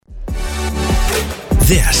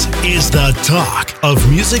This is the talk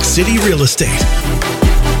of Music City Real Estate.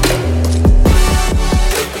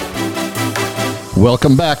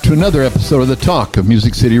 Welcome back to another episode of the Talk of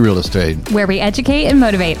Music City Real Estate, where we educate and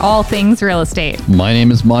motivate all things real estate. My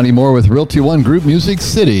name is Monty Moore with Realty One Group Music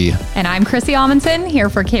City. And I'm Chrissy Amundsen, here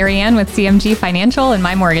for Carrie Ann with CMG Financial and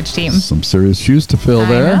my mortgage team. Some serious shoes to fill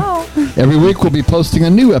there. I know. Every week we'll be posting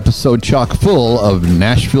a new episode chock full of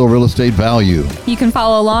Nashville real estate value. You can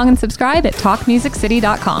follow along and subscribe at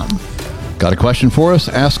talkmusiccity.com. Got a question for us?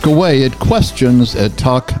 Ask away at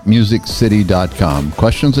questions@talkmusiccity.com.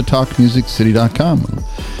 Questions@talkmusiccity.com.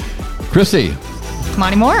 Chrissy.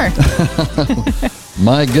 Monty Moore.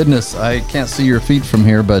 My goodness, I can't see your feet from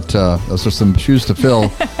here, but those are some shoes to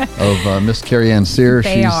fill of Miss Carrie Ann Sear.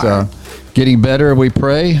 She's getting better, we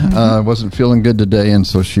pray. Wasn't feeling good today, and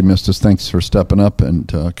so she missed us. Thanks for stepping up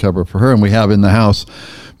and cover for her. And we have in the house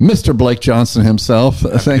Mr. Blake Johnson himself.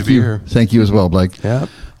 Thank you. Thank you as well, Blake. Yeah.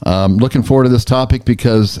 Looking forward to this topic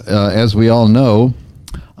because, as we all know,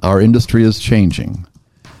 our industry is changing.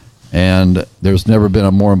 And there's never been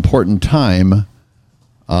a more important time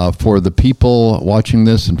for the people watching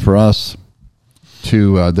this and for us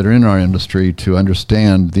to that are in our industry to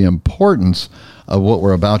understand the importance of what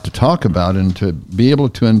we're about to talk about and to be able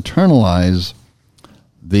to internalize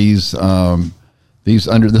this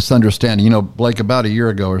understanding. You know, Blake, about a year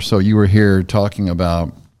ago or so, you were here talking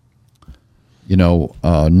about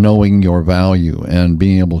knowing your value and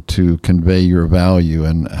being able to convey your value.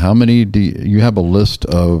 And how many do you have a list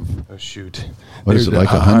of? Oh, shoot. What is it,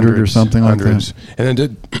 like 100 or something hundreds. like that? And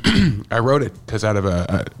then I wrote it because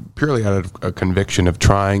purely out of a conviction of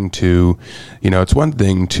trying to, it's one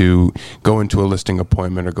thing to go into a listing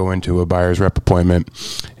appointment or go into a buyer's rep appointment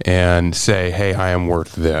and say, hey, I am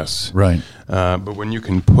worth this. Right. But when you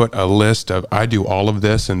can put a list of, I do all of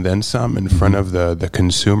this and then some in front of the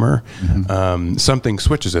consumer, something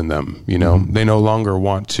switches in them. They no longer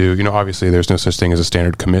want to, obviously there's no such thing as a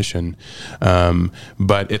standard commission,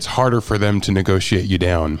 but it's harder for them to negotiate you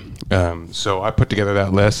down. So I put together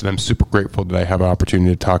that list, and I'm super grateful that I have an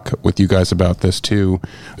opportunity to talk with you guys about this too.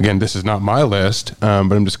 Again, this is not my list, but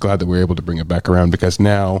I'm just glad that we're able to bring it back around because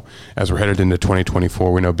now, as we're headed into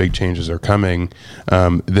 2024, we know big changes are coming.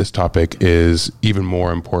 This topic is even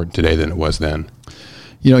more important today than it was then.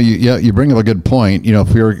 You bring up a good point.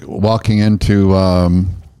 If we were walking into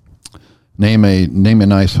name a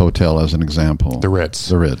nice hotel as an example, The Ritz.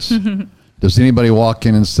 Does anybody walk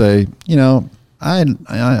in and say,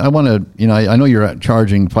 I want to, I know you're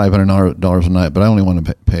charging $500 a night, but I only want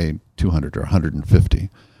to pay $200 or $150.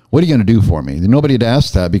 What are you going to do for me? Nobody had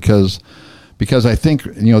asked that because I think,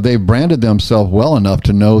 they've branded themselves well enough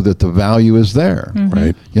to know that the value is there. Mm-hmm.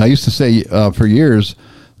 Right. I used to say for years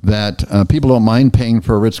that people don't mind paying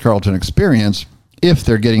for a Ritz-Carlton experience if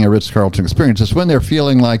they're getting a Ritz-Carlton experience. It's when they're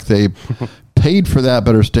feeling like they paid for that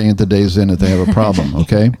but are staying at the Days Inn that they have a problem,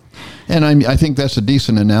 okay? And I think that's a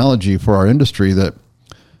decent analogy for our industry that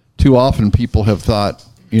too often people have thought,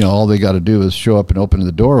 all they got to do is show up and open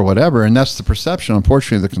the door or whatever, and that's the perception,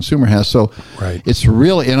 unfortunately, the consumer has. So right. It's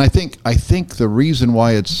really, and I think the reason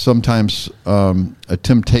why it's sometimes a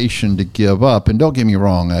temptation to give up, and don't get me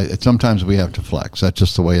wrong, sometimes we have to flex. That's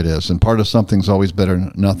just the way it is. And part of something's always better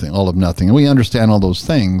than nothing, all of nothing. And we understand all those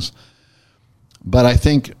things. But I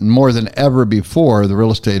think more than ever before, the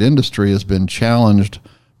real estate industry has been challenged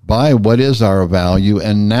by what is our value,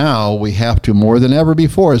 and now we have to, more than ever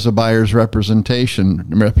before, as a buyer's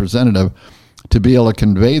representative, to be able to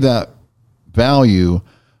convey that value,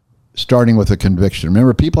 starting with a conviction.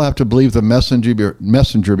 Remember, people have to believe the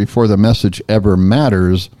messenger before the message ever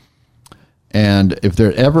matters. And if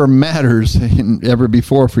there ever matters, ever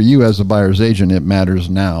before for you as a buyer's agent, it matters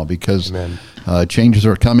now because changes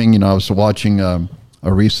are coming. I was watching a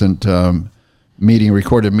recent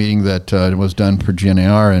recorded meeting that was done for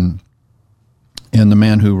GNAR, and the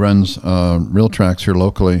man who runs RealTrax here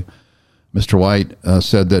locally, Mr. White,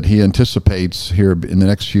 said that he anticipates here in the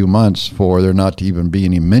next few months for there not to even be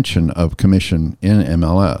any mention of commission in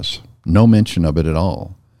MLS. No mention of it at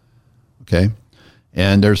all. Okay?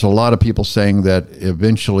 And there's a lot of people saying that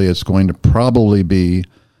eventually it's going to probably be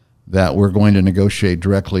that we're going to negotiate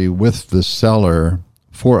directly with the seller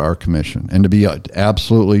for our commission. And to be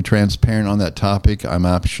absolutely transparent on that topic, I'm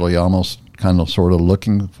actually almost kind of sort of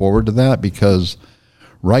looking forward to that because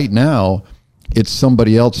right now it's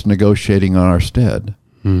somebody else negotiating on our stead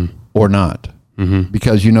or not. Mm-hmm.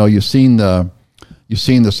 Because, you've seen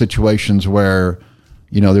the situations where,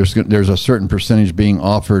 there's a certain percentage being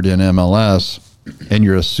offered in MLS and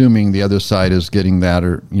you're assuming the other side is getting that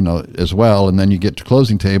or, as well. And then you get to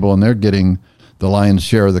closing table and they're getting the lion's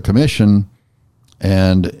share of the commission.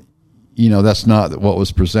 And that's not what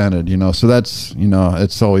was presented. So that's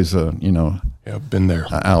it's always a Yeah, been there.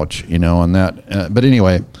 ouch, on that. But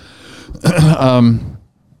anyway,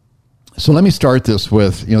 so let me start this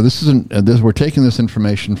with we're taking this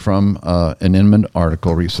information from an Inman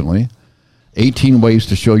article recently. 18 ways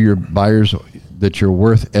to show your buyers that you're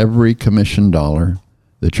worth every commission dollar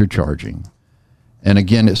that you're charging. And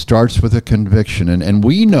again, it starts with a conviction. And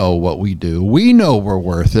we know what we do. We know we're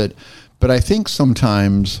worth it. But I think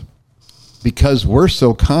sometimes because we're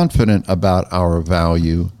so confident about our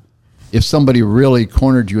value, if somebody really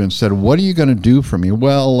cornered you and said, what are you going to do for me?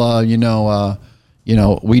 Well,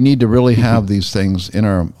 we need to really have these things in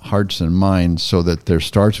our hearts and minds so that there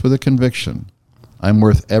starts with a conviction. I'm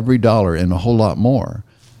worth every dollar and a whole lot more.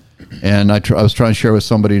 And I was trying to share with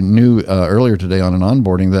somebody new earlier today on an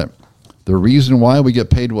onboarding that the reason why we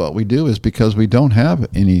get paid what we do is because we don't have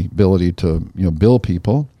any ability to bill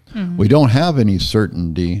people. Mm-hmm. We don't have any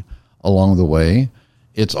certainty along the way.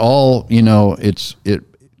 It's all it's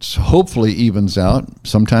hopefully evens out.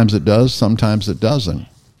 Sometimes it does, sometimes it doesn't.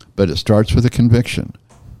 But it starts with a conviction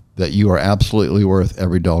that you are absolutely worth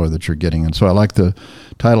every dollar that you're getting. And so I like the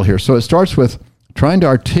title here. So it starts with trying to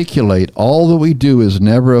articulate all that we do is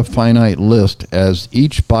never a finite list, as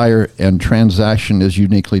each buyer and transaction is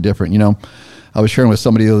uniquely different. I was sharing with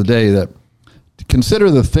somebody the other day that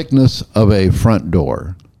consider the thickness of a front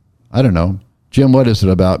door. I don't know. Jim, what is it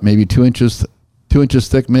about? Maybe 2 inches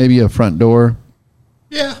thick, maybe a front door?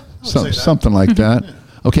 Yeah. Something like that.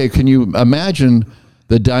 Okay, can you imagine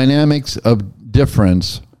the dynamics of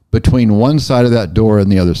difference between one side of that door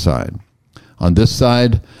and the other side? On this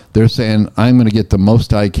side, they're saying, I'm going to get the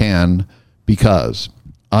most I can because.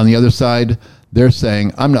 On the other side, they're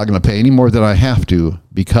saying, I'm not going to pay any more than I have to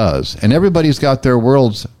because. And everybody's got their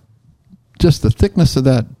worlds, just the thickness of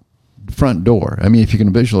that front door. I mean, if you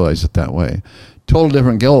can visualize it that way. Total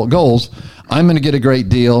different goals. I'm going to get a great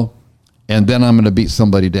deal, and then I'm going to beat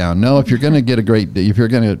somebody down. No, if you're going to get if you're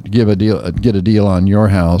going to get a deal on your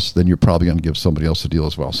house, then you're probably going to give somebody else a deal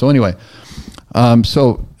as well. So anyway,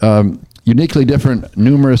 uniquely different,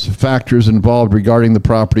 numerous factors involved regarding the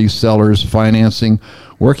property, sellers, financing.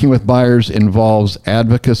 Working with buyers involves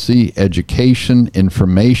advocacy, education,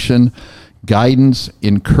 information, guidance,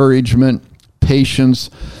 encouragement,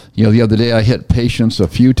 patience. The other day I hit patience a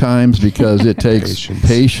few times because it takes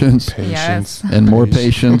patience Yes. and more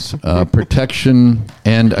patience, protection,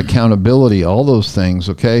 and accountability, all those things,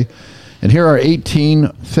 okay? And here are 18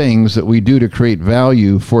 things that we do to create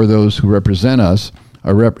value for those who represent us,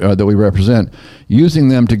 that we represent, using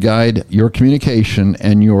them to guide your communication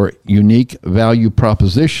and your unique value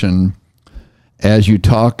proposition as you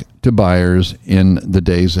talk to buyers in the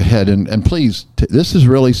days ahead. And please, this is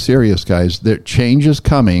really serious, guys. There change is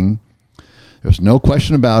coming. There's no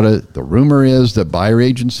question about it. The rumor is that buyer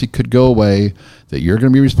agency could go away, that you're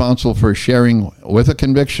going to be responsible for sharing with a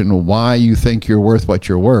conviction why you think you're worth what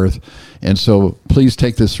you're worth. And so please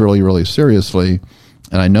take this really, really seriously.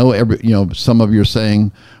 And I know some of you are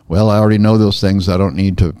saying, well, I already know those things. I don't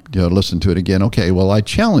need to listen to it again. Okay, well, I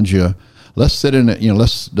challenge you. Let's sit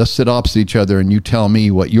let's sit opposite each other, and you tell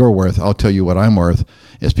me what you're worth. I'll tell you what I'm worth.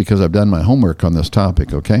 It's because I've done my homework on this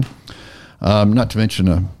topic, okay? Not to mention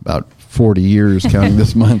about 40 years counting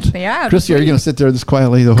this month. Yeah. Christy, are you going to sit there this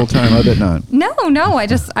quietly the whole time? I bet not. No.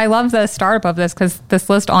 I love the startup of this because this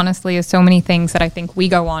list honestly is so many things that I think we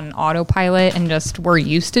go on autopilot and just we're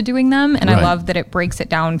used to doing them. And Right. I love that it breaks it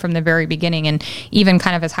down from the very beginning and even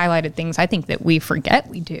kind of has highlighted things I think that we forget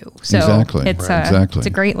we do. So Exactly. it's Exactly. a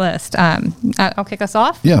great list. I'll kick us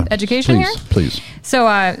off. Yeah. Education here. Please.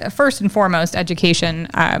 So first and foremost, education.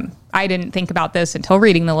 I didn't think about this until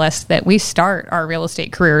reading the list that we start our real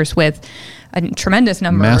estate careers with a tremendous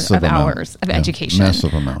number of hours of education.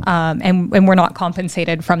 Massive amount. And we're not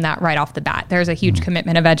compensated from that right off the bat. There's a huge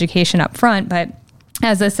commitment of education up front, but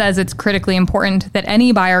as this says, it's critically important that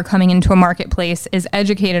any buyer coming into a marketplace is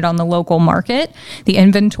educated on the local market, the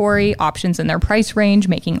inventory, options in their price range,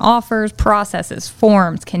 making offers, processes,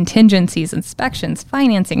 forms, contingencies, inspections,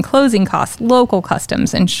 financing, closing costs, local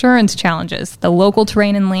customs, insurance challenges, the local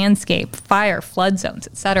terrain and landscape, fire, flood zones,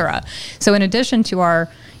 etc. So in addition to our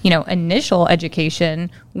initial education,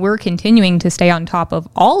 we're continuing to stay on top of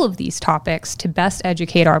all of these topics to best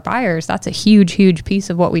educate our buyers. That's a huge, huge piece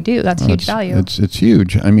of what we do. That's huge value. It's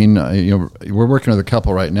huge. I mean, we're working with a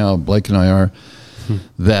couple right now, Blake and I are,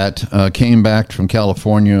 that came back from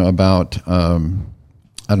California about, I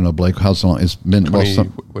don't know, Blake, how long? It's been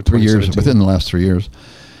 3 years, within the last 3 years.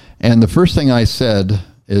 And the first thing I said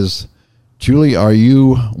is, Julie, are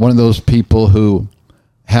you one of those people who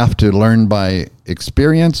have to learn by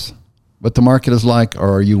experience what the market is like,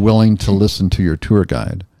 or are you willing to listen to your tour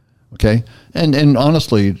guide? Okay. And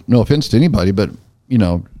honestly, no offense to anybody, but,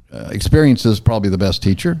 experience is probably the best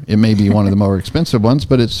teacher. It may be one of the more expensive ones,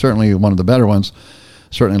 but it's certainly one of the better ones,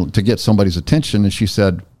 certainly to get somebody's attention. And she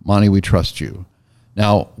said, Monty, we trust you.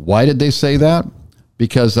 Now, why did they say that?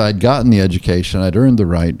 Because I'd gotten the education, I'd earned the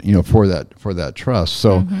right, for that trust.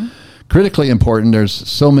 So critically important. There's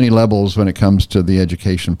so many levels when it comes to the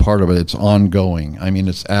education part of it. It's ongoing. I mean,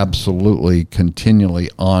 it's absolutely continually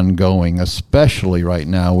ongoing, especially right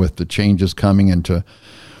now with the changes coming into,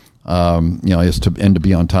 to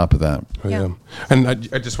be on top of that. Yeah. And I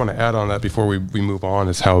just want to add on that before we move on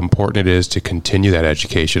is how important it is to continue that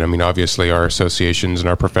education. I mean, obviously our associations and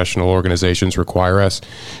our professional organizations require us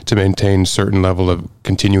to maintain certain level of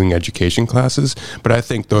continuing education classes. But I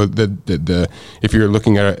think though the if you're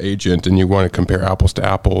looking at an agent and you want to compare apples to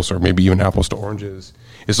apples or maybe even apples to oranges,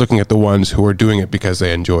 is looking at the ones who are doing it because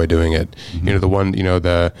they enjoy doing it.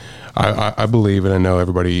 I believe, and I know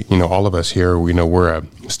everybody, all of us here, we're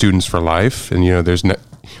students for life, and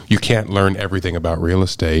you can't learn everything about real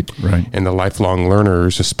estate. Right. And the lifelong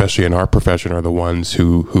learners, especially in our profession, are the ones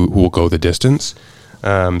who will go the distance.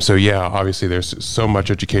 Obviously there's so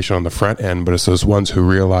much education on the front end, but it's those ones who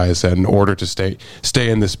realize that in order to stay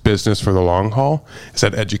in this business for the long haul, is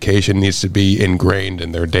that education needs to be ingrained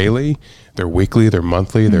in their daily, their weekly, their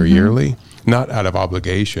monthly, their yearly, not out of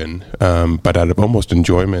obligation, but out of almost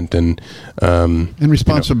enjoyment and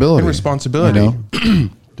responsibility. The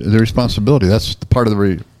responsibility. That's the part of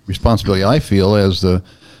the responsibility I feel as the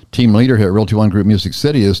team leader here at Realty One Group Music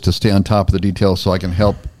City is to stay on top of the details so I can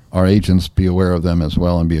help our agents be aware of them as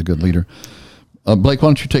well and be a good leader. Blake, why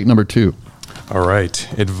don't you take number 2? All right.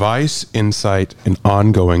 Advice, insight, and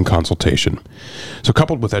ongoing consultation. So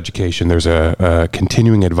coupled with education, there's a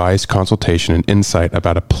continuing advice, consultation, and insight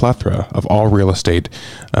about a plethora of all real estate.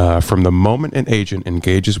 From the moment an agent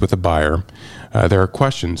engages with a buyer, there are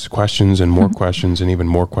questions, and more questions, and even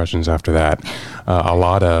more questions after that. A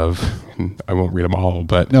lot of, I won't read them all,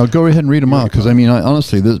 but... No, go ahead and read them all, because,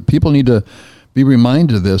 honestly, people need to be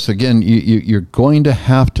reminded of this. Again, you're going to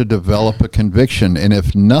have to develop a conviction, and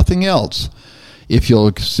if nothing else... If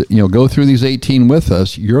you'll go through these 18 with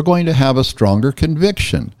us, you're going to have a stronger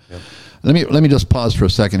conviction. Yep. Let me just pause for a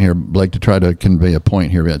second here, Blake, to try to convey a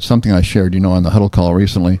point here. It's something I shared, on the huddle call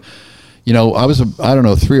recently. I was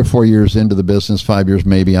 3 or 4 years into the business, 5 years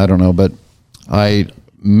maybe, I don't know, but I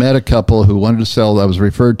met a couple who wanted to sell. I was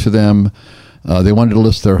referred to them. They wanted to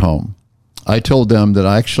list their home. I told them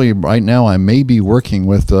that right now I may be working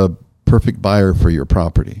with the perfect buyer for your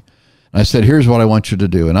property. I said, here's what I want you to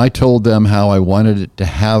do. And I told them how I wanted to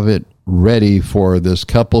have it ready for this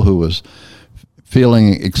couple who was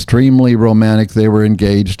feeling extremely romantic. They were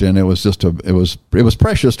engaged, and it was just it was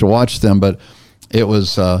precious to watch them. But it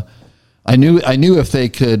was, I knew if they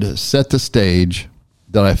could set the stage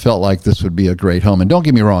that I felt like this would be a great home. And don't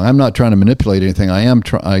get me wrong, I'm not trying to manipulate anything.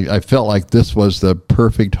 I felt like this was the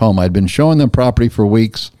perfect home. I'd been showing them property for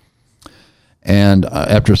weeks. And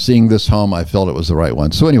after seeing this home, I felt it was the right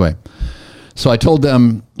one. So anyway, I told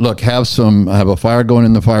them, look, have a fire going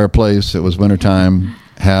in the fireplace. It was wintertime.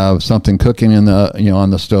 Have something cooking on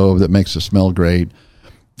the stove that makes it smell great.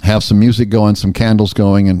 Have some music going, some candles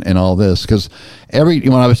going, and all this. Because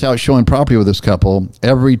when I was out showing property with this couple,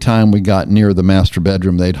 every time we got near the master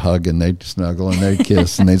bedroom, they'd hug and they'd snuggle and they'd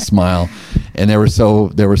kiss and they'd smile, and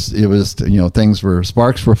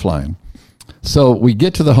sparks were flying. So we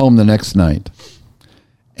get to the home the next night,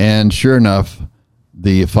 and sure enough,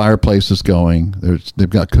 the fireplace is going. They've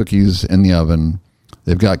got cookies in the oven.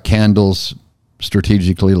 They've got candles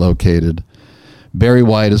strategically located. Barry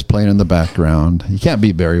White is playing in the background. You can't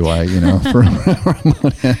beat Barry White, for a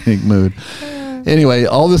romantic mood. Anyway,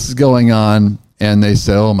 all this is going on, and they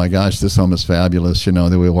say, oh my gosh, this home is fabulous. They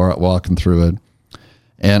were walking through it.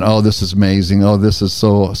 And, oh, this is amazing. Oh, this is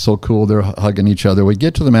so cool. They're hugging each other. We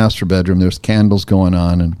get to the master bedroom. There's candles going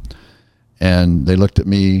on. And they looked at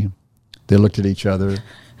me. They looked at each other.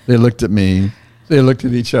 They looked at me. They looked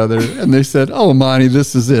at each other. And they said, oh, Monty,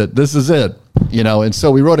 this is it. This is it. And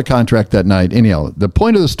so we wrote a contract that night. Anyhow, the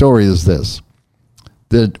point of the story is this,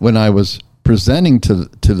 that when I was presenting to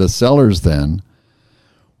the sellers then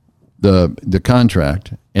the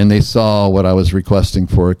contract, and they saw what I was requesting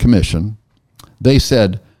for a commission, they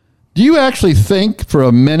said, do you actually think for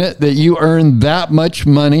a minute that you earned that much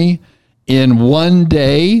money in one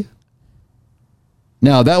day?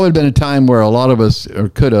 Now, that would have been a time where a lot of us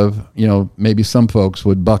could have, maybe some folks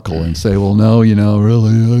would buckle and say, well, no,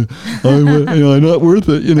 really, I'm not worth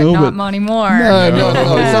it, But not anymore. No,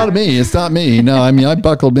 it's not me. It's not me. No, I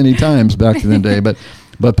buckled many times back in the day.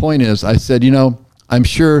 But point is, I said, I'm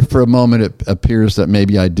sure for a moment it appears that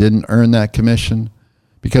maybe I didn't earn that commission.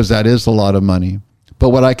 because that is a lot of money. But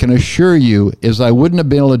what I can assure you is I wouldn't have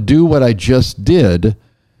been able to do what I just did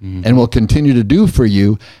and will continue to do for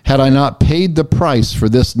you had I not paid the price for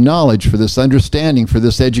this knowledge, for this understanding, for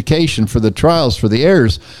this education, for the trials, for the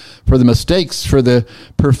errors, for the mistakes, for the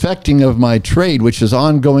perfecting of my trade, which is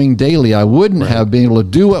ongoing daily. I wouldn't have been able to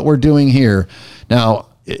do what we're doing here. Now,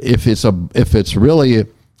 if it's really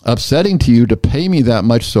upsetting to you to pay me that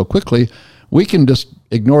much so quickly, we can just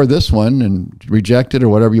ignore this one and reject it or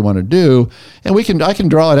whatever you want to do. And I can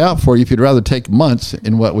draw it out for you if you'd rather take months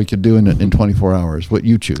in what we could do in 24 hours, what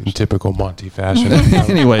you choose. In typical Monty fashion.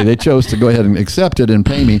 Anyway, they chose to go ahead and accept it and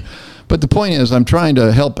pay me. But the point is, I'm trying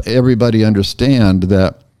to help everybody understand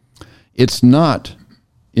that it's not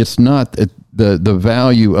the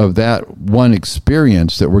value of that one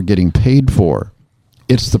experience that we're getting paid for.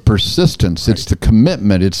 It's the persistence, it's the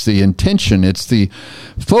commitment, it's the intention, it's the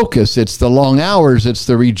focus, it's the long hours, it's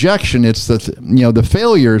the rejection, it's the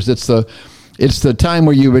failures, it's the time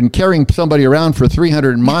where you've been carrying somebody around for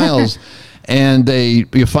 300 miles and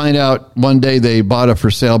you find out one day they bought a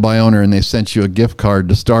for sale by owner and they sent you a gift card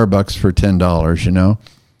to Starbucks for $10, you know.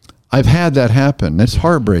 I've had that happen. It's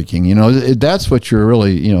heartbreaking. You know, that's what you're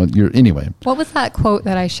really, anyway. What was that quote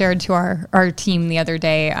that I shared to our team the other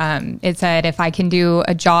day? It said, if I can do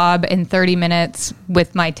a job in 30 minutes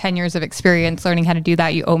with my 10 years of experience learning how to do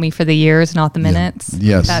that, you owe me for the years, not the minutes.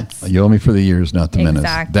 Yeah. Yes. You owe me for the years, not the minutes.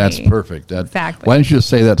 That's perfect. Exactly. Why don't you just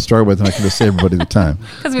say that to start with and I can just say everybody the time?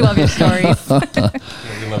 Because we love your stories. We love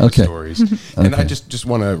the stories. And I just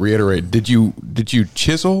want to reiterate, did you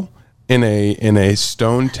chisel in a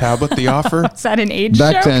stone tablet the offer? Is that an age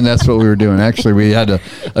Back show? then, that's what we were doing. Actually, we had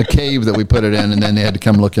a cave that we put it in, and then they had to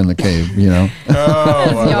come look in the cave, you know.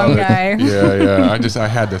 Oh, young guy. Yeah. I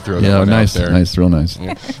had to throw that one out there. Nice, real nice.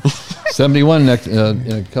 Yeah. 71 next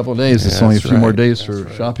in a couple of days. It's only a few more days for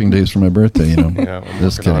shopping days for my birthday, you know. Yeah,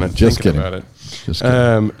 just kidding. Just kidding. About it.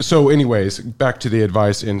 So anyways, back to the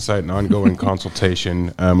advice, insight, and ongoing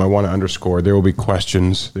consultation. I want to underscore there will be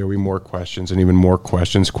questions. There will be more questions and even more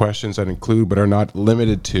questions. Questions that include but are not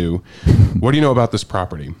limited to, what do you know about this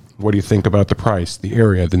property? What do you think about the price, the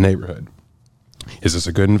area, the neighborhood? Is this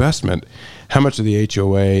a good investment? How much are the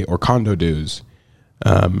HOA or condo dues?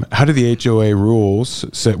 How do the HOA rules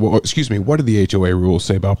say? Well, excuse me. What do the HOA rules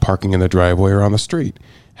say about parking in the driveway or on the street?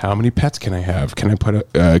 How many pets can I have? Can I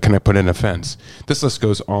put in a fence? This list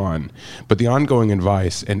goes on, but the ongoing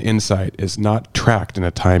advice and insight is not tracked in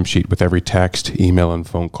a timesheet with every text, email, and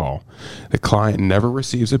phone call. The client never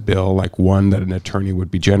receives a bill like one that an attorney would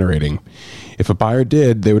be generating. If a buyer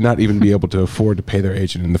did, they would not even be able to afford to pay their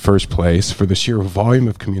agent in the first place for the sheer volume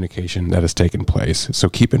of communication that has taken place. So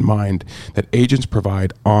keep in mind that agents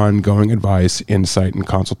provide ongoing advice, insight, and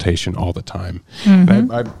consultation all the time.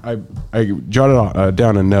 Mm-hmm. And I jotted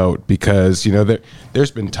down a note because, you know,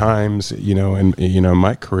 there's been times, you know, in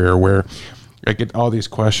my career where I get all these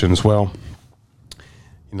questions. Well,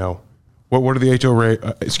 you know, what are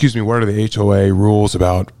the HOA rules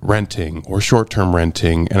about renting or short-term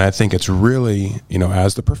renting? And I think it's really, you know,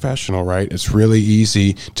 as the professional, right, it's really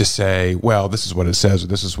easy to say, well, this is what it says, or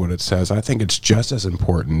this is what it says. I think it's just as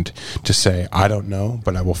important to say, I don't know,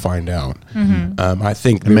 but I will find out. Mm-hmm. I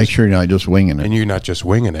think, and make sure you're not just winging it, and you're not just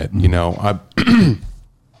winging it. Mm-hmm. You know,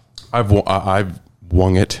 I've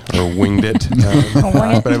wung it or winged it,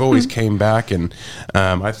 but I've always came back, and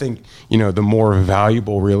I think, you know, the more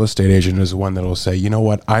valuable real estate agent is the one that will say, you know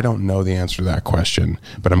what, I don't know the answer to that question,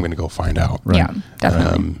 but I'm going to go find out. Right. Yeah,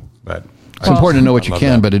 definitely. But it's important to know what you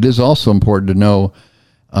can, but it is also important to know,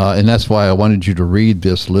 and that's why I wanted you to read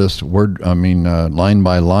this list line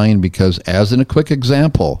by line, because as in a quick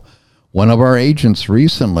example, one of our agents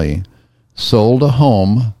recently sold a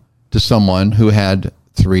home to someone who had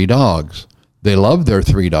 3 dogs. They love their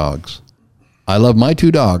 3 dogs. I love my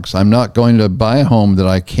 2 dogs. I'm not going to buy a home that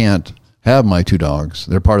I can't have my 2 dogs.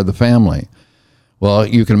 They're part of the family. Well,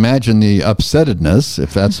 you can imagine the upsettedness,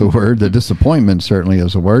 if that's a word, the disappointment certainly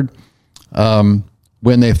is a word,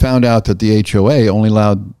 when they found out that the HOA only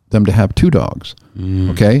allowed them to have 2 dogs.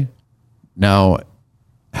 Okay? Now,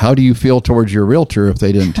 how do you feel towards your realtor if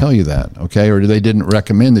they didn't tell you that? Okay? Or they didn't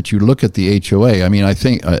recommend that you look at the HOA? I mean, I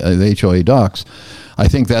think the HOA docs, I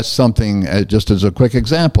think that's something, just as a quick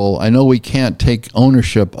example, I know we can't take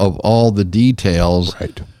ownership of all the details,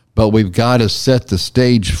 right, but we've got to set the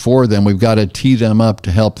stage for them. We've got to tee them up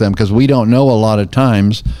to help them, because we don't know a lot of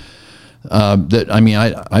times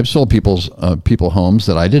I've sold people homes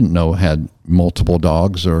that I didn't know had multiple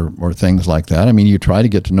dogs or things like that. I mean, you try to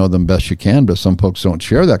get to know them best you can, but some folks don't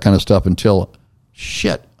share that kind of stuff until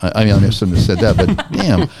shit. I shouldn't have said that, but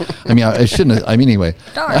damn. I mean, I shouldn't have. I mean, anyway.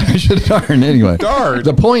 Darn. I should have darn anyway. Darn.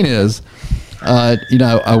 The point is,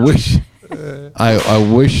 I wish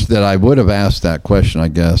that I would have asked that question, I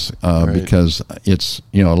guess, because it's,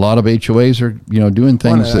 a lot of HOAs are, doing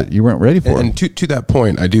things that you weren't ready for. And to that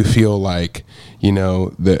point, I do feel like,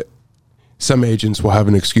 that some agents will have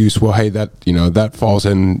an excuse. Well, hey, that falls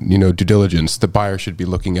in, due diligence. The buyer should be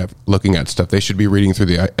looking at stuff. They should be reading through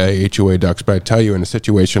the HOA docs. But I tell you, in a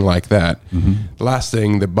situation like that, the last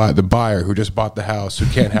thing the buyer who just bought the house, who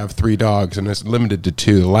can't have 3 dogs and is limited to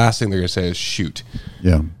 2, the last thing they're going to say is shoot.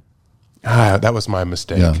 Yeah. That was my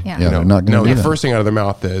mistake. Yeah. They're not going to do the that. first thing out of their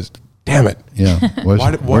mouth is, damn it. Yeah.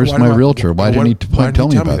 Where's my realtor? Why didn't he tell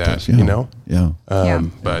me about this? Yeah. Yeah.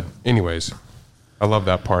 But anyways, I love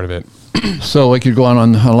that part of it. So I could go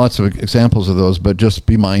on lots of examples of those, but just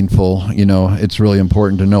be mindful. It's really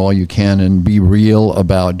important to know all you can and be real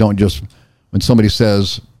about. Don't just, when somebody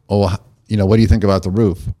says, what do you think about the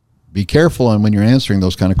roof? Be careful, and when you're answering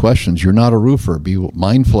those kind of questions, you're not a roofer. Be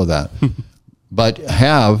mindful of that. But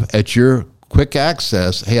have at your quick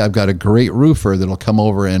access, hey, I've got a great roofer that'll come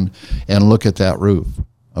over and look at that roof.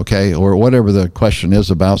 Okay, or whatever the question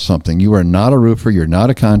is about something. You are not a roofer. You're not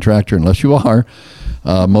a contractor, unless you are.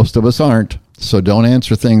 Most of us aren't, so don't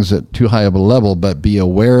answer things at too high of a level, but be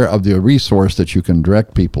aware of the resource that you can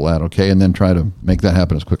direct people at, okay, and then try to make that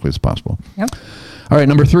happen as quickly as possible. Yep. All right,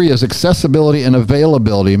 number 3 is accessibility and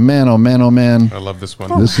availability. Man, oh man, oh man. I love this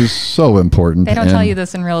one. This is so important. They don't tell you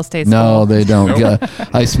this in real estate school. No, they don't. Yeah,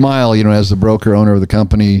 I smile, as the broker owner of the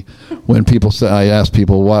company, when people say, I ask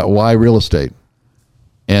people, why real estate?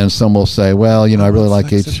 And some will say, well, I really like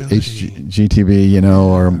HGTV,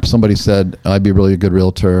 or somebody said, I'd be a really good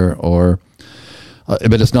realtor,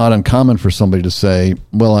 but it's not uncommon for somebody to say,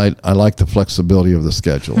 well, I like the flexibility of the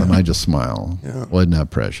schedule, and I just smile. Yeah. Wasn't that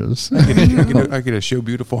precious? I get to show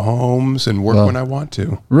beautiful homes and work when I want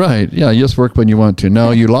to. Right, yeah, you just work when you want to.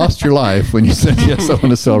 No, you lost your life when you said, yes, I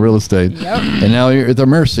want to sell real estate. Yep. And now you're at the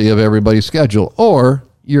mercy of everybody's schedule, or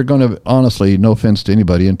you're going to, honestly, no offense to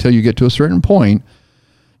anybody, until you get to a certain point,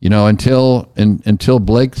 until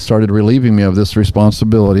Blake started relieving me of this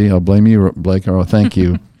responsibility. I'll blame you, Blake, or I'll thank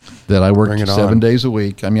you, that I worked 7 days a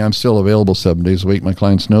week. I mean, I'm still available 7 days a week. My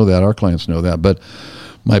clients know that. Our clients know that. But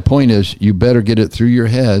my point is, you better get it through your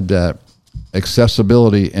head that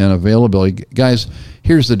accessibility and availability. Guys,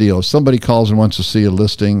 here's the deal. If somebody calls and wants to see a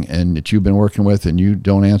listing and that you've been working with and you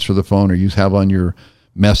don't answer the phone, or you have on your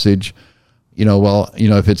message,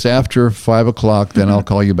 if it's after 5 o'clock, then I'll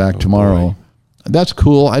call you back tomorrow. Boy. That's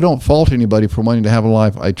cool. I don't fault anybody for wanting to have a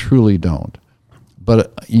life. I truly don't.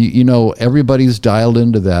 But, everybody's dialed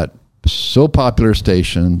into that so popular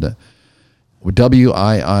station,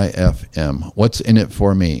 WIIFM. What's in it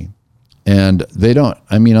for me? And they don't,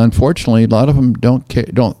 unfortunately, a lot of them don't care.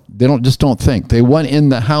 They don't think. They want in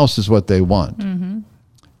the house is what they want. Mm-hmm.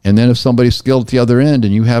 And then if somebody's skilled at the other end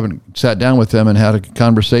and you haven't sat down with them and had a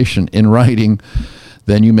conversation in writing,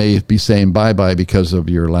 then you may be saying bye-bye because of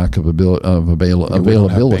your lack of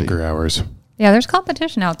availability. Banker hours. Yeah, there's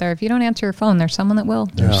competition out there. If you don't answer your phone, there's someone that will.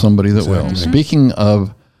 There's somebody that will. Mm-hmm. Speaking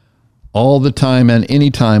of all the time and any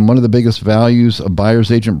time, one of the biggest values a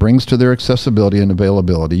buyer's agent brings to their accessibility and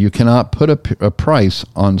availability. You cannot put a price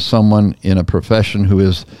on someone in a profession who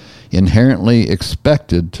is inherently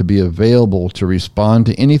expected to be available to respond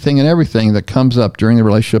to anything and everything that comes up during the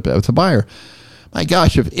relationship with the buyer. My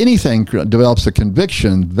gosh, if anything develops a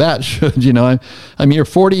conviction, that should, you're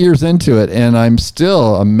 40 years into it, and I'm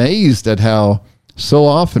still amazed at how so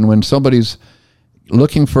often when somebody's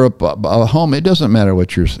looking for a home, it doesn't matter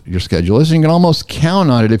what your schedule is. You can almost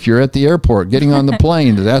count on it if you're at the airport, getting on the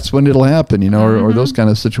plane. That's when it'll happen, or those kind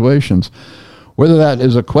of situations. Whether that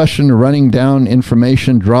is a question running down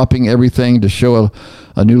information, dropping everything to show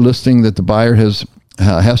a new listing that the buyer has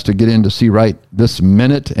to get in to see right this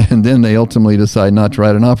minute, and then they ultimately decide not to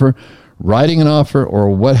write an offer, writing an offer, or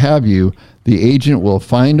what have you, the agent will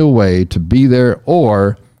find a way to be there,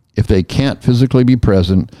 or if they can't physically be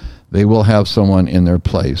present, they will have someone in their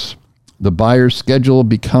place. The buyer's schedule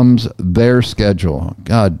becomes their schedule.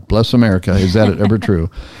 God bless America. Is that ever true?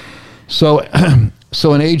 So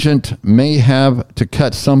an agent may have to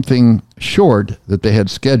cut something short that they had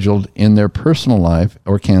scheduled in their personal life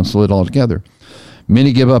or cancel it altogether.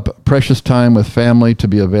 Many give up precious time with family to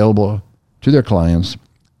be available to their clients.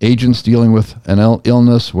 Agents dealing with an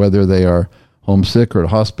illness, whether they are homesick or at a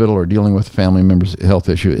hospital or dealing with family members' health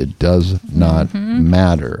issue, it does not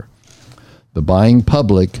matter. The buying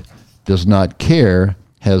public does not care,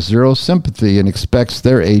 has zero sympathy, and expects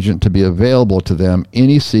their agent to be available to them.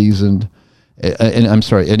 Any seasoned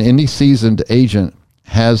agent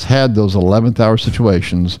has had those 11th hour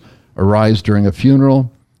situations arise during a funeral,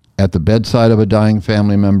 at the bedside of a dying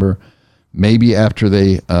family member, maybe after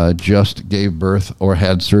they just gave birth or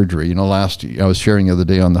had surgery. I was sharing the other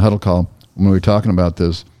day on the huddle call when we were talking about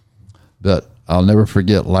this, that I'll never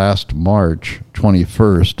forget last March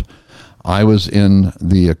 21st, I was in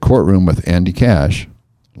the courtroom with Andy Cash,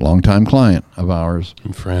 longtime client of ours.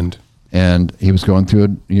 And friend. And he was going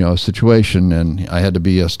through a situation, and I had to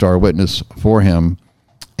be a star witness for him.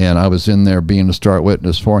 And I was in there being a star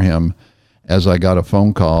witness for him as I got a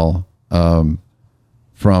phone call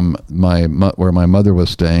from where my mother was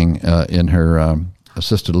staying in her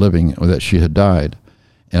assisted living, that she had died,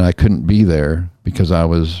 and I couldn't be there because I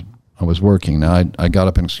was working. Now I got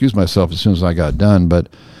up and excused myself as soon as I got done, but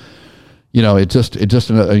it just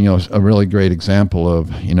a really great example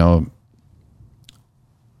of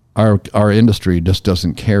our industry just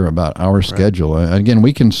doesn't care about our schedule. Right. Again,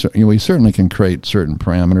 we certainly can create certain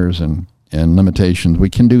parameters and limitations. We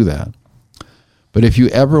can do that. But if you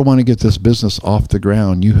ever want to get this business off the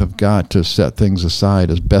ground, you have got to set things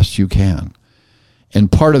aside as best you can.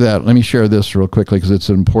 And part of that, let me share this real quickly because it's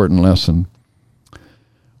an important lesson.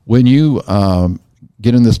 When you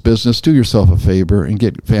get in this business, do yourself a favor and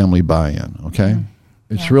get family buy-in, okay?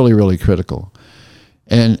 Mm-hmm. It's really, really critical.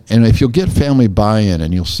 And if you'll get family buy-in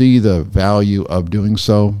and you'll see the value of doing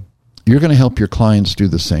so, you're going to help your clients do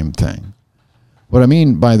the same thing. What I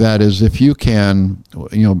mean by that is if you can,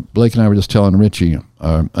 Blake and I were just telling Richie,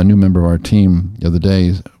 a new member of our team the other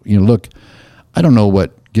day, look, I don't know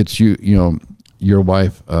what gets you, your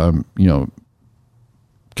wife,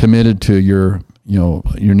 committed to your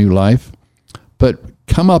new life, but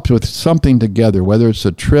come up with something together, whether it's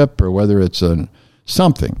a trip or whether it's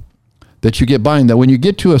something that you get buying, that when you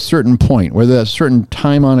get to a certain point, whether that's a certain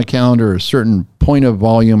time on a calendar or a certain point of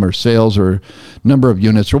volume or sales or number of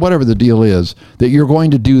units or whatever the deal is, that you're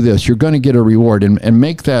going to do this, you're going to get a reward, and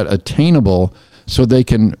make that attainable so they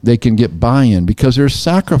can get buy-in, because there's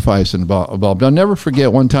sacrifice involved. I'll never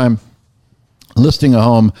forget one time listing a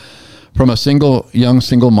home from a young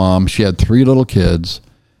single mom. She had 3 little kids,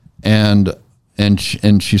 and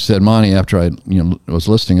she said, Monty, after I was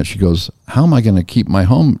listing it, she goes, how am I going to keep my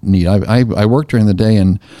home neat? I work during the day,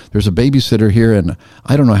 and there's a babysitter here, and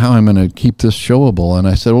I don't know how I'm going to keep this showable. And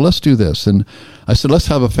I said, well, let's do this. And I said, let's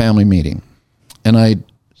have a family meeting. And I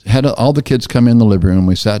had all the kids come in the living room.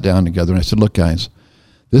 We sat down together, and I said, look, guys,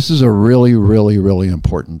 this is a really, really, really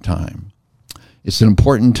important time. It's an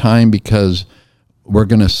important time because we're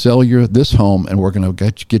going to sell this home, and we're going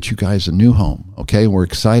to get you guys a new home, okay? We're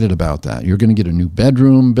excited about that. You're going to get a new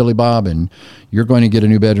bedroom, Billy Bob, and you're going to get a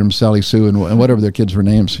new bedroom, Sally Sue, and whatever their kids were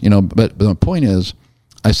names, But the point is,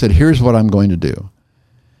 I said, here's what I'm going to do.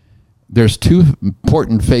 There's 2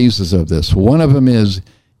 important phases of this. One of them is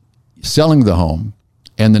selling the home,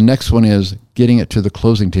 and the next one is getting it to the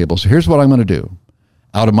closing table. So here's what I'm going to do.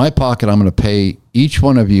 Out of my pocket, I'm going to pay each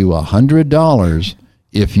one of you $100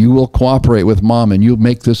 if you will cooperate with Mom and you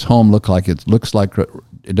make this home look like it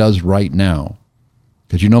does right now.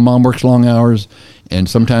 Because Mom works long hours, and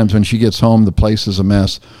sometimes when she gets home, the place is a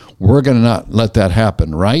mess. We're going to not let that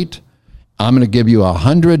happen, right? I'm going to give you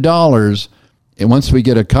 $100, and once we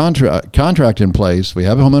get a contract in place, we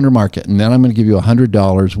have a home under market, and then I'm going to give you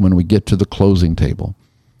 $100 when we get to the closing table.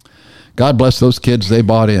 God bless those kids. They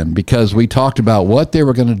bought in because we talked about what they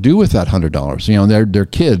were going to do with that $100. They're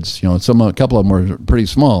kids. A couple of them were pretty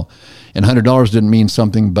small, and $100 didn't mean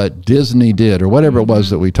something, but Disney did, or whatever it was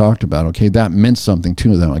that we talked about. Okay, that meant something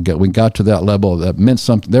to them. We got to that level that meant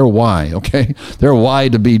something. Their why. Okay, their why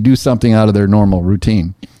to do something out of their normal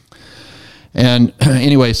routine. And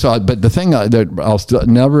anyway, but the thing that I'll still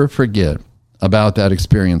never forget about that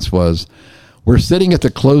experience was we're sitting at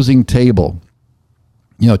the closing table.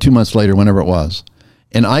 2 months later, whenever it was,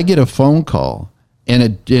 and I get a phone call, and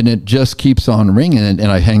it just keeps on ringing, and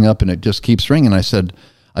I hang up, and it just keeps ringing. I said,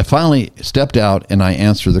 I finally stepped out, and I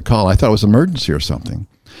answered the call. I thought it was an emergency or something.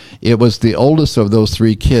 It was the oldest of those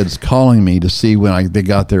 3 kids calling me to see when they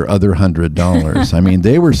got their other $100. I mean,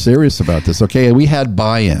 they were serious about this. Okay, we had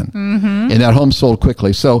buy-in, and that home sold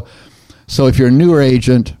quickly. So if you're a newer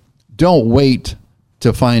agent, don't wait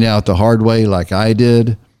to find out the hard way like I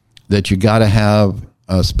did, that you got to have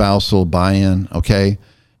a spousal buy-in, okay?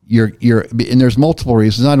 And there's multiple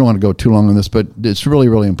reasons. I don't want to go too long on this, but it's really,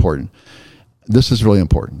 really important. This is really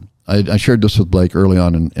important. I shared this with Blake early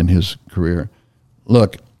on in his career.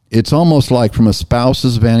 Look, it's almost like, from a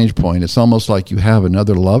spouse's vantage point, it's almost like you have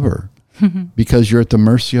another lover because you're at the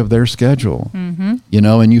mercy of their schedule, and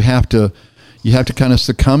you have to kind of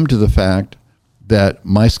succumb to the fact that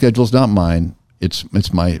my schedule's not mine.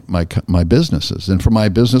 It's my businesses. And for my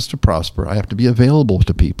business to prosper, I have to be available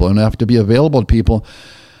to people. And I have to be available to people.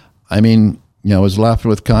 I mean, I was laughing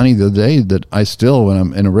with Connie the other day that I still, when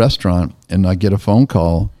I'm in a restaurant and I get a phone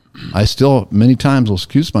call, I still many times will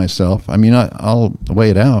excuse myself. I mean, I'll weigh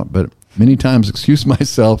it out, but many times excuse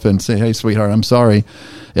myself and say, "Hey, sweetheart, I'm sorry.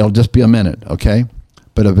 It'll just be a minute, okay?"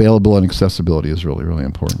 But available and accessibility is really, really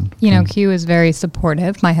important. Q is very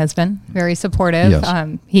supportive. My husband, very supportive.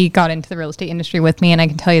 Yes. He got into the real estate industry with me, and I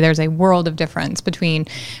can tell you there's a world of difference between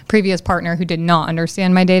previous partner who did not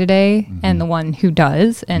understand my day-to-day and the one who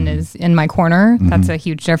does and is in my corner. That's a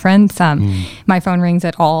huge difference. My phone rings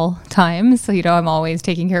at all times. So, I'm always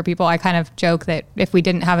taking care of people. I kind of joke that if we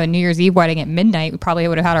didn't have a New Year's Eve wedding at midnight, we probably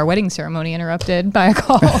would have had our wedding ceremony interrupted by a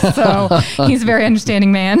call. So he's a very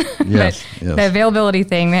understanding man. Yes, but the availability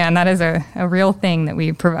thing, man, that is a real thing that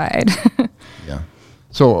we provide. Yeah.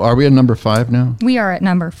 So are we at number 5 now? We are at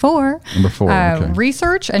number 4. Number 4, okay.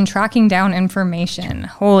 Research and tracking down information.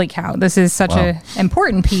 Holy cow. This is such an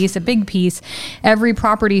important piece, a big piece. Every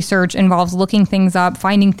property search involves looking things up,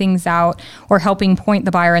 finding things out, or helping point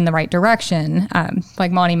the buyer in the right direction.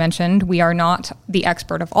 Like Monty mentioned, we are not the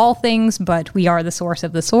expert of all things, but we are the source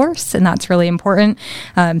of the source, and that's really important.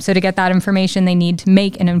 So to get that information, they need to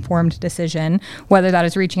make an informed decision, whether that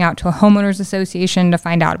is reaching out to a homeowners association to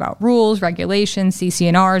find out about rules, regulations,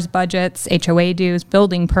 CC&Rs, budgets, HOA dues,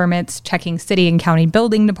 building permits, checking city and county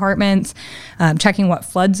building departments, checking what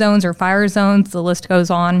flood zones or fire zones, the list goes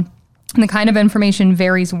on. And the kind of information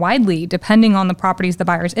varies widely depending on the properties the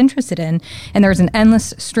buyer is interested in. And there's an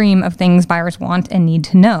endless stream of things buyers want and need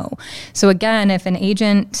to know. So again, if an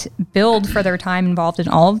agent billed for their time involved in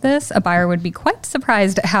all of this, a buyer would be quite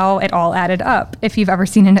surprised at how it all added up. If you've ever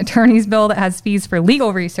seen an attorney's bill that has fees for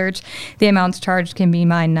legal research, the amounts charged can be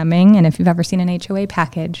mind-numbing. And if you've ever seen an HOA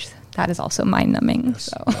package, that is also mind-numbing.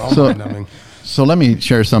 Yes, mind-numbing. So let me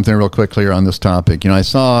share something real quickly on this topic. I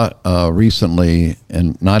saw recently,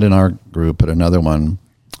 and not in our group, but another one,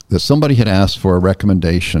 that somebody had asked for a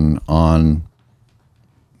recommendation on,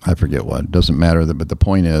 I forget what, it doesn't matter, but the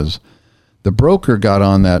point is, the broker got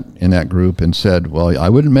on that in that group and said, well, I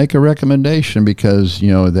wouldn't make a recommendation because,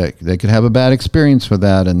 they could have a bad experience with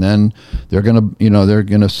that, and then they're going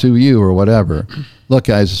to sue you or whatever. Look,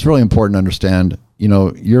 guys, it's really important to understand,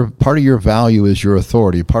 your part of your value is your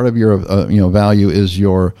authority. Part of your value is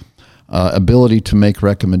your ability to make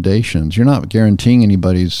recommendations. You're not guaranteeing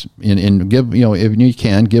anybody's give if you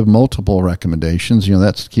can give multiple recommendations.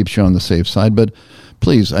 That keeps you on the safe side. But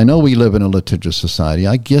please, I know we live in a litigious society.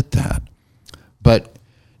 I get that, but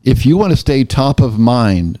if you want to stay top of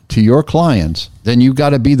mind to your clients, then you've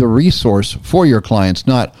got to be the resource for your clients,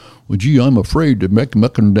 not, well, gee, I'm afraid to make a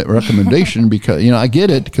recommendation because, I get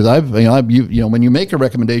it, because when you make a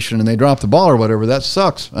recommendation and they drop the ball or whatever, that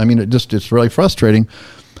sucks. I mean, it's really frustrating.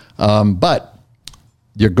 But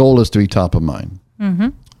your goal is to be top of mind. Mm-hmm.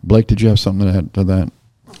 Blake, did you have something to add to that?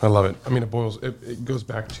 I love it. I mean, it goes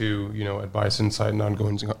back to, advice, insight, and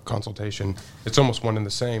ongoing consultation. It's almost one and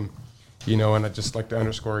the same, and I'd just like to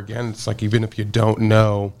underscore again, it's like, even if you don't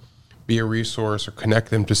know, be a resource or connect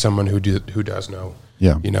them to someone who does know.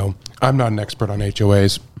 Yeah. I'm not an expert on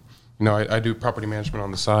HOAs. I do property management on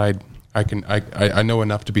the side. I know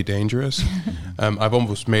enough to be dangerous. I've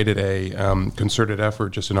almost made it a concerted effort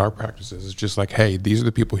just in our practices. It's just like, hey, these are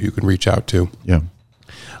the people who you can reach out to. Yeah.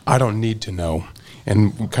 I don't need to know.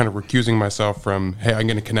 And kind of recusing myself from, hey, I'm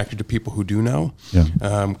going to connect you to people who do know.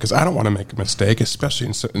 Yeah. Because I don't want to make a mistake, especially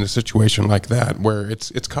in a situation like that where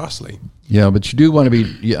it's costly. Yeah, but you do want to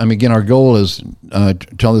be, again, our goal is,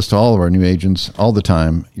 tell this to all of our new agents all the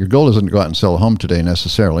time, your goal isn't to go out and sell a home today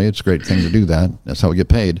necessarily. It's a great thing to do that. That's how we get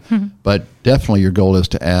paid. Mm-hmm. But definitely your goal is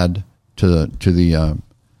to add to the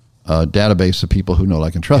database of people who know,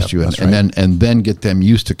 like, and trust you, and then get them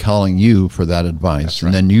used to calling you for that advice,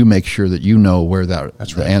 and then you make sure that you know where the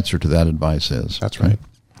answer to that advice is. That's right.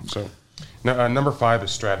 So, number 5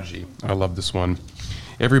 is strategy. I love this one.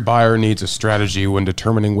 Every buyer needs a strategy when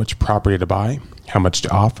determining which property to buy, how much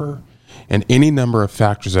to offer, and any number of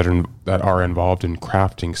factors that are involved in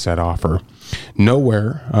crafting said offer.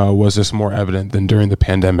 Nowhere was this more evident than during the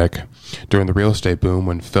pandemic, during the real estate boom,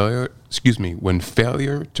 when failure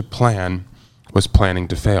to plan was planning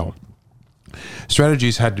to fail.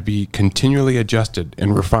 Strategies had to be continually adjusted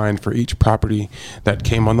and refined for each property that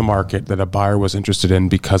came on the market that a buyer was interested in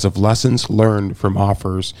because of lessons learned from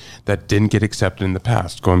offers that didn't get accepted in the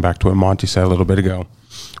past. Going back to what Monty said a little bit ago.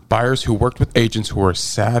 Buyers who worked with agents who were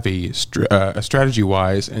savvy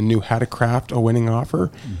strategy-wise and knew how to craft a winning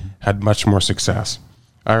offer had much more success.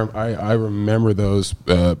 I remember those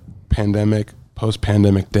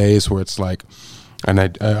post-pandemic days where it's like, And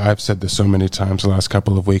I've said this so many times the last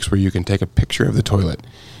couple of weeks, where you can take a picture of the toilet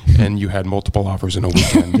and you had multiple offers in a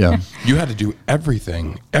weekend. Yeah. You had to do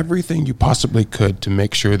everything you possibly could to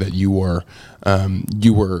make sure that you were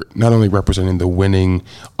not only representing the winning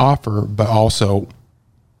offer, but also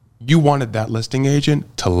you wanted that listing agent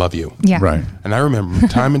to love you. Yeah. Right. And I remember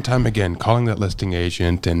time and time again calling that listing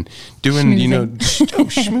agent and doing,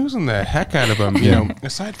 schmoozing the heck out of them. You know,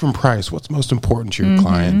 aside from price, what's most important to your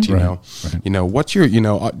client? You know, you know, what's your,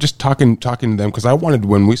 just talking to them, because I wanted,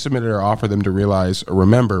 when we submitted our offer, them to realize or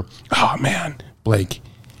remember, oh man, Blake,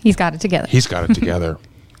 He's got it together.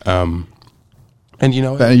 And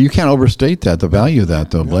You can't overstate that, the value of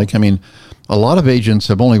that, though, Blake. I mean, a lot of agents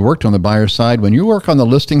have only worked on the buyer side. When you work on the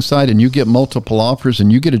listing side and you get multiple offers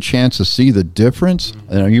and you get a chance to see the difference,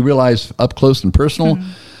 and you realize up close and personal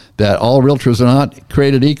that all realtors are not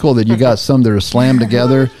created equal, that you got some that are slammed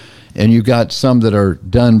together and you got some that are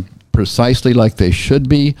done precisely like they should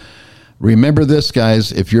be. Remember this,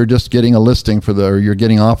 guys, if you're just getting a listing or you're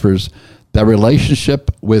getting offers, that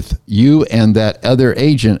relationship with you and that other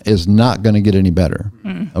agent is not going to get any better.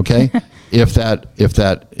 Okay? It's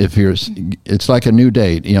like a new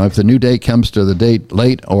date. If the new date comes to the date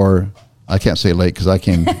late, or I can't say late because I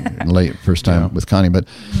came late first time with Connie, but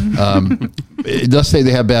let's say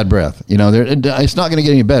they have bad breath. It's not going to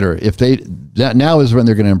get any better that now is when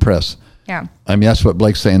they're going to impress. Yeah. I mean, that's what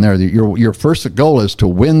Blake's saying there. Your first goal is to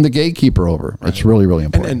win the gatekeeper over. Right. It's really, really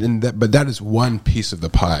important. But that is one piece of the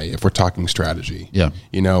pie if we're talking strategy. Yeah.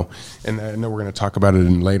 And I know we're going to talk about it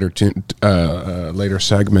in later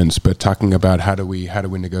segments, but talking about how do we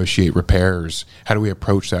negotiate repairs? How do we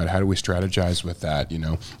approach that? How do we strategize with that?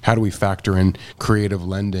 How do we factor in creative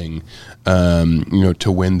lending,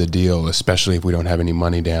 to win the deal, especially if we don't have any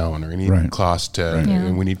money down or any cost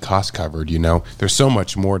and we need cost covered. There's so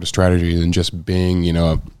much more to strategy than just being,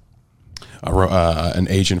 an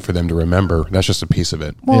agent for them to remember. That's just a piece of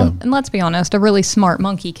it. Well, and let's be honest, a really smart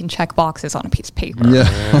monkey can check boxes on a piece of paper.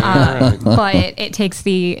 Yeah. But it takes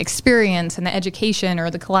the experience and the education or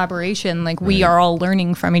the collaboration. Like we are all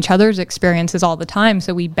learning from each other's experiences all the time.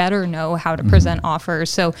 So we better know how to present offers.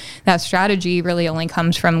 So that strategy really only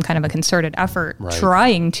comes from kind of a concerted effort,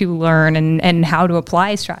 trying to learn and how to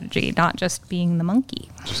apply strategy, not just being the monkey.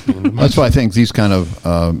 That's why I think these kind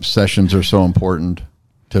of sessions are so important,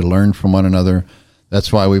 to learn from one another.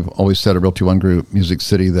 That's why we've always said at Realty One Group, Music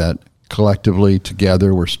City, that collectively,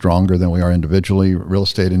 together, we're stronger than we are individually. Real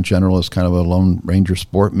estate in general is kind of a lone ranger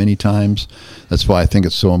sport many times. That's why I think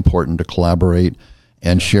it's so important to collaborate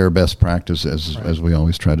and share best practice as we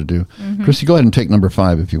always try to do. Christy, go ahead and take number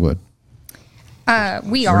 5 if you would.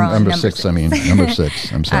 We are on number 6. Number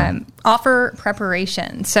 6. I'm sorry. Offer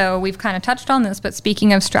preparation. So we've kind of touched on this, but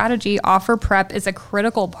speaking of strategy, offer prep is a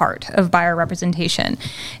critical part of buyer representation.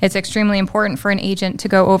 It's extremely important for an agent to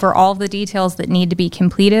go over all of the details that need to be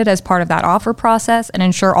completed as part of that offer process and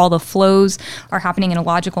ensure all the flows are happening in a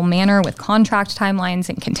logical manner with contract timelines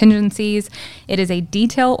and contingencies. It is a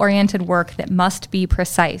detail-oriented work that must be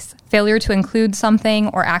precise. Failure to include something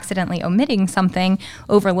or accidentally omitting something,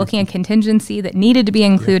 overlooking a contingency that needed to be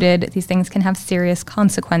included, these things can have serious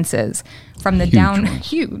consequences. From the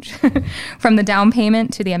from the down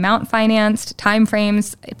payment to the amount financed,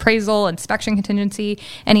 timeframes, appraisal, inspection contingency,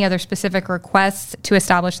 any other specific requests to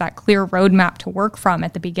establish that clear roadmap to work from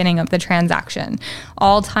at the beginning of the transaction.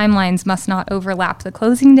 All timelines must not overlap the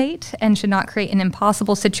closing date and should not create an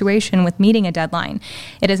impossible situation with meeting a deadline.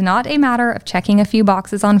 It is not a matter of checking a few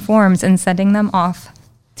boxes on forms and sending them off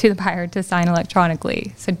to the buyer to sign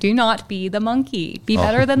electronically. So do not be the monkey. Be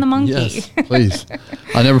better than the monkey. Yes, please.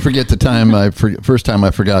 I'll never forget the time first time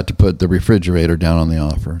I forgot to put the refrigerator down on the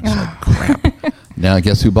offer. It's like, crap. Now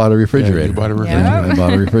guess who bought a refrigerator? Yeah, you bought a refrigerator. I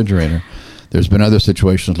bought a refrigerator. There's been other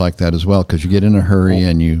situations like that as well, because you get in a hurry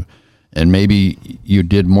and maybe you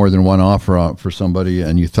did more than one offer for somebody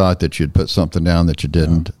and you thought that you'd put something down that you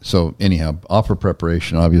didn't. Yeah. So anyhow, offer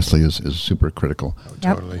preparation obviously is super critical. Oh,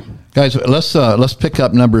 totally. Guys, let's pick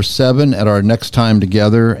up number 7 at our next time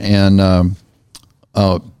together. And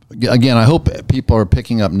again, I hope people are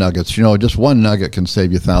picking up nuggets. Just one nugget can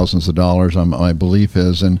save you thousands of dollars, my belief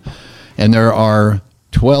is. And there are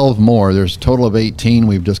 12 more. There's a total of 18.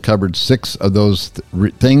 We've just covered 6 of those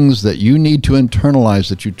things that you need to internalize,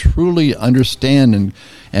 that you truly understand and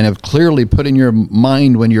have clearly put in your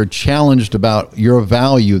mind when you're challenged about your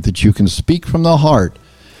value, that you can speak from the heart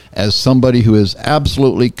as somebody who is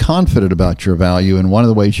absolutely confident about your value. And one of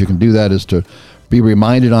the ways you can do that is to be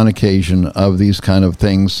reminded on occasion of these kind of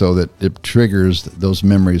things so that it triggers those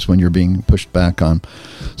memories when you're being pushed back on.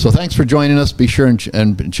 So thanks for joining us. Be sure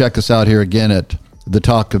and check us out here again at the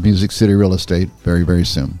Talk of Music City Real Estate very, very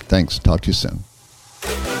soon. Thanks. Talk to you soon.